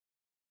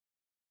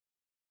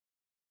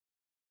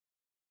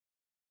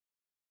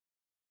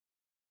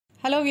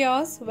Hello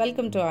viewers,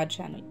 welcome to our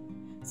channel.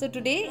 So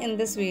today in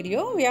this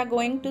video we are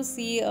going to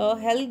see a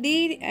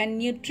healthy and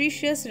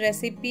nutritious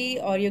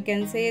recipe, or you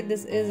can say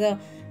this is a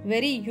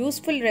very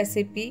useful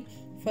recipe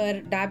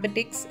for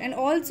diabetics and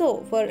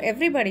also for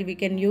everybody. We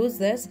can use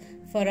this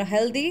for a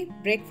healthy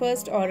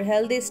breakfast or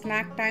healthy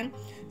snack time.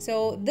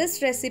 So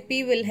this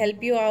recipe will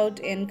help you out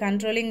in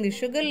controlling the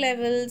sugar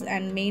levels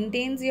and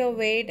maintains your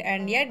weight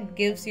and yet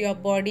gives your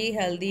body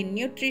healthy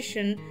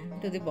nutrition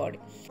to the body.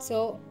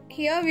 So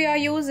here we are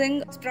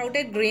using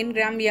sprouted green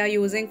gram we are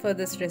using for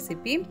this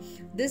recipe.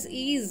 This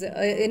is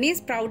any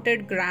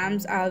sprouted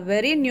grams are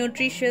very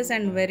nutritious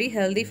and very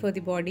healthy for the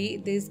body.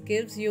 This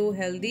gives you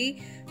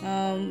healthy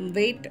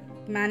weight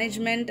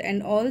management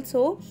and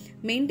also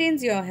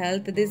maintains your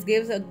health. This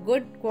gives a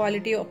good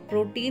quality of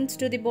proteins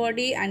to the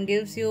body and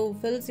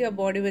fills your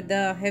body with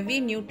the heavy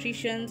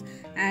nutritions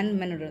and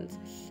minerals.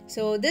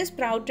 So this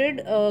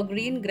sprouted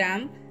green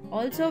gram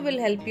also will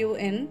help you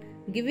in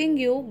giving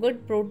you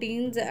good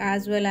proteins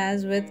as well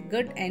as with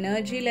good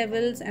energy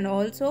levels, and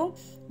also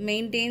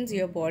maintains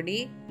your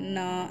body in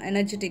an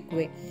energetic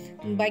way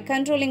by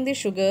controlling the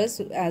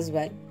sugars as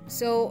well.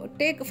 So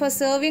take for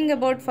serving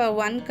about for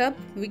 1 cup,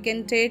 we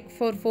can take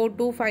for 4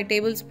 to 5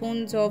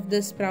 tablespoons of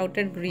this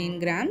sprouted green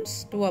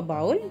grams to a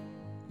bowl.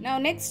 Now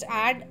next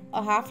add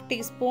a half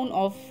teaspoon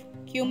of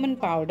cumin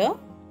powder,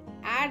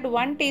 add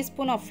 1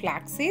 teaspoon of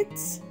flax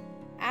seeds,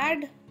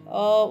 add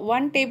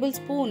 1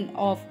 tablespoon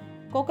of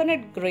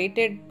coconut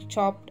grated,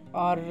 chopped,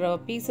 or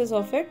pieces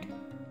of it,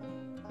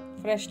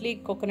 freshly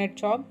coconut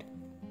chopped.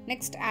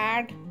 Next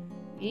add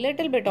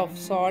little bit of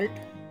salt,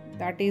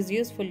 that is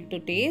useful to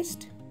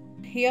taste.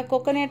 Here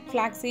coconut,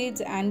 flax seeds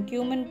and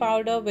cumin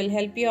powder will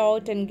help you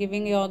out in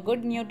giving you a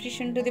good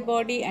nutrition to the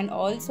body, and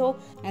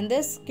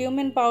this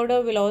cumin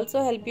powder will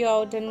also help you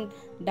out in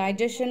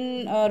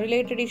digestion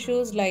related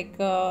issues like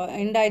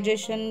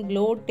indigestion,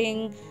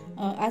 bloating,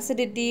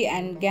 acidity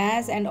and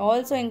gas, and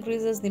also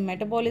increases the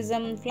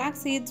metabolism. Flax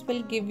seeds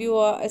will give you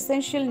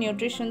essential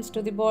nutrition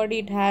to the body.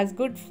 It has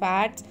good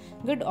fats,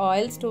 good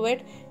oils to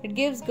it. It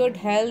gives good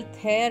health,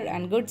 hair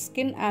and good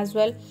skin as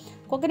well.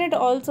 Coconut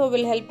also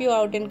will help you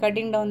out in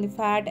cutting down the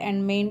fat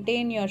and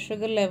maintain your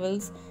sugar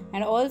levels,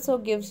 and also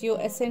gives you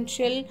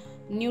essential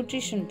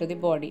nutrition to the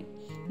body.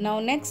 Now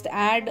next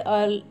add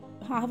a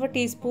half a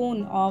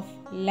teaspoon of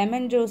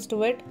lemon juice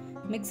to it.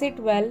 Mix it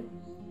well,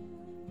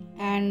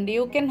 and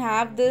you can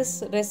have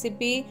this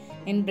recipe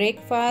in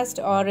breakfast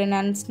or in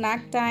a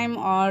snack time,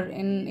 or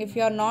if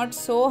you are not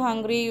so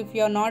hungry, if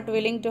you are not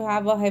willing to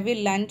have a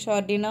heavy lunch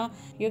or dinner,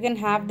 you can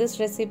have this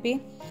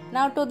recipe.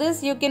 Now to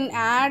this you can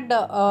add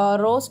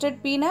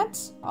roasted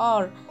peanuts,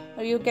 or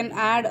you can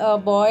add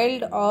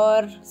boiled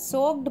or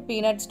soaked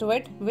peanuts to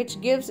it,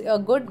 which gives a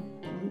good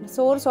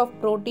source of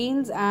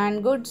proteins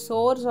and good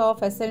source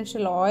of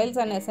essential oils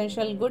and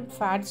essential good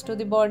fats to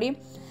the body.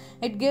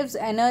 It gives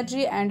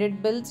energy and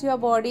it builds your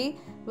body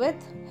with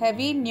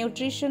heavy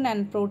nutrition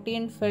and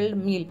protein filled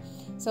meal.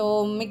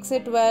 So mix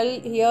it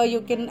well. Here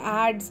you can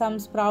add some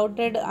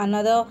sprouted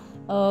another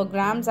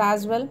grams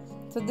as well.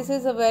 So this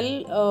is a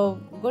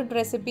good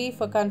recipe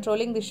for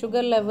controlling the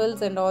sugar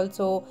levels and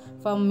also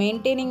for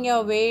maintaining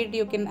your weight.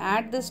 You can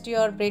add this to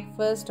your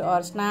breakfast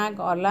or snack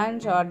or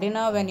lunch or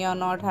dinner when you are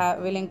not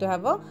willing to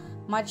have a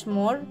much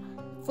more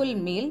full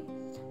meal.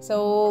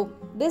 So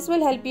this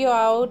will help you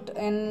out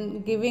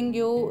in giving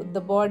you the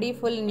body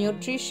full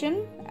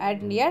nutrition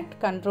and yet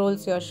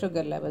controls your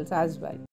sugar levels as well.